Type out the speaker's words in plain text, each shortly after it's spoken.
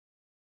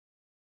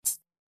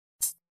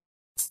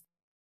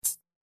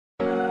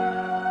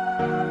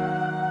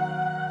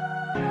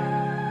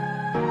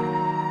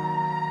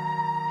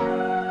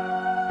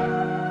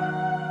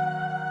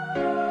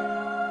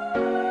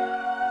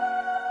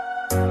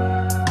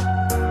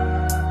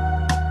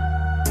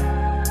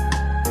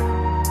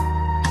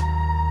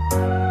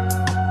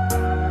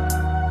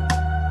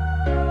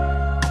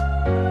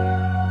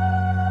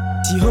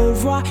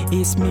Jah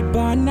is me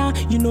banner.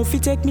 You know if you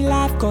take me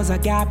life cause I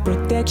got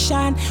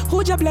protection.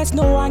 Who Jah bless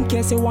no one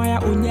can say why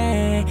I own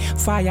yeah.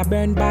 Fire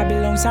burn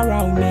Babylon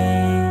surround me.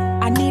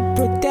 I need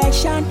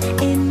protection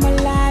in my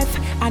life.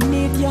 I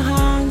need your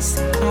hands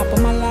up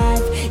on my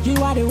life. You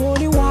are the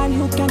only one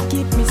who can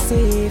keep me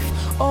safe.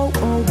 Oh,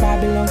 oh,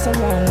 Babylon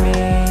surround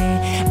me.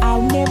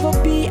 I'll never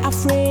be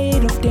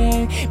afraid of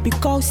them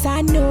because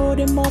I know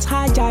the Most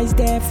High Jah is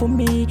there for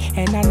me.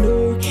 And I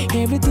know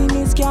everything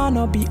is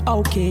gonna be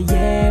okay.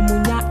 Yeah,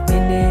 munya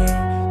nene.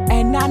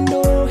 And I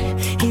know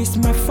He's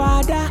my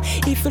Father.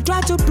 If you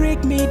try to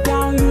break me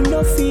down, you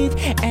know fit.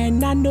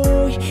 And I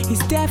know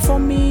He's there for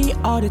me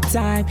all the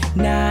time.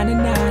 Na na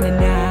na na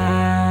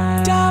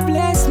na. Jah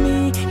bless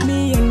me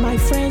and my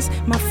friends,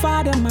 my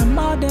father, my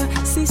mother,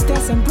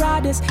 sisters and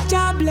brothers.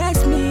 Jah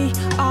bless me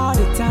all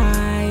the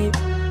time.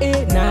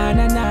 Eh, na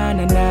na na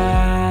na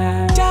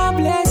na. Jah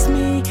bless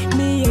me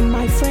and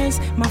my friends,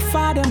 my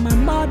father, my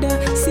mother,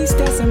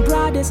 sisters and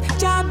brothers.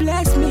 Jah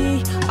bless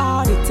me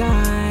all the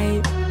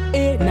time.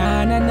 Eh,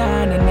 na na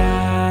na na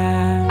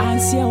na.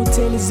 Ancien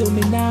hotel is on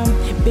me now.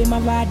 Be my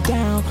va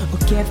down,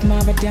 Okef my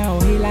va down.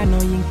 Hila no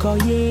yinko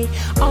ye.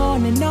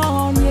 On and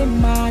on ye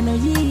man no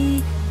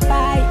ye.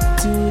 Bye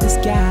to the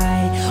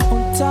sky.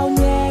 On town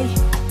ye.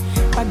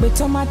 Pag be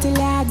tomate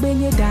lag be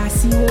nye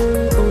dasi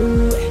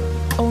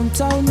oh. On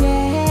town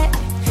ye.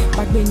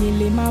 Pag be nye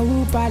le ma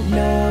wupa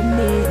love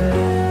me.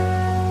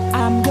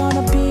 I'm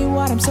gonna be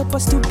what I'm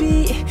supposed to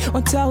be.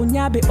 On town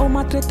ye be on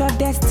my traitor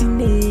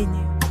destiny.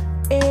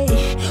 Hey,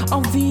 on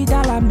vit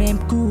dans la même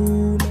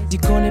cour, mais tu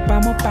connais pas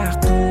mon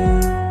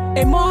parcours.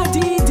 Et moi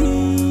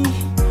Didi,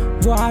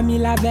 vois mi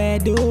la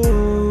vedo.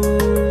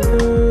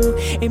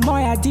 Et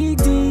moi ya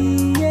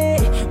Didi, yeah,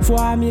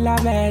 vois mi la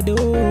vedo.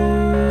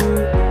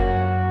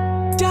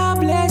 Jah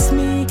bless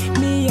me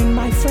and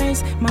my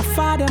friends, my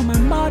father, my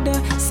mother,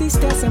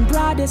 sisters and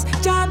brothers.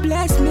 Jah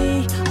bless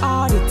me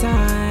all the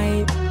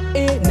time.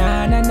 Eh,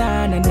 na na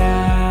na na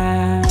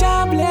na.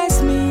 Jah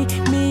bless me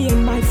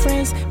and my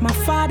friends, my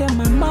father,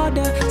 my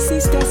mother,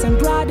 sisters and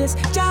brothers.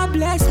 Jah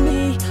bless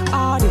me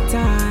all the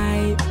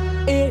time.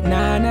 Eh,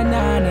 na na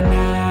na na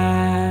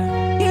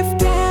na. Give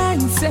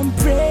thanks and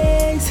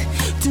praise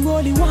to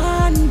only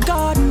one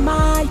God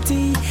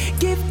Almighty.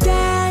 Give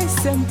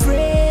thanks and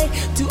pray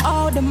to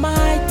all the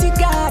mighty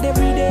God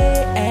every day.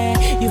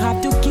 You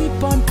have to keep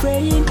on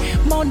praying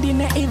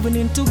morning and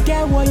evening to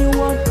get what you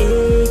want.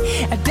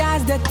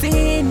 That's the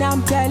thing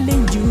I'm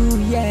telling you,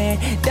 yeah.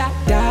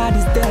 That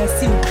is the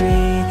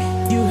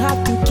secret. You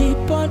have to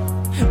keep on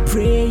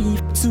praying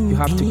to You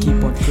have to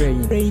keep on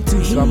praying. to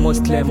If you are Him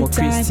Muslim or every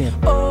time. Christian,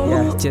 Oh,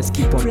 yeah, just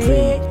keep on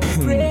pray,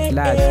 praying. pray,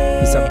 Life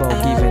is about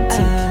give and take.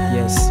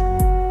 Yes.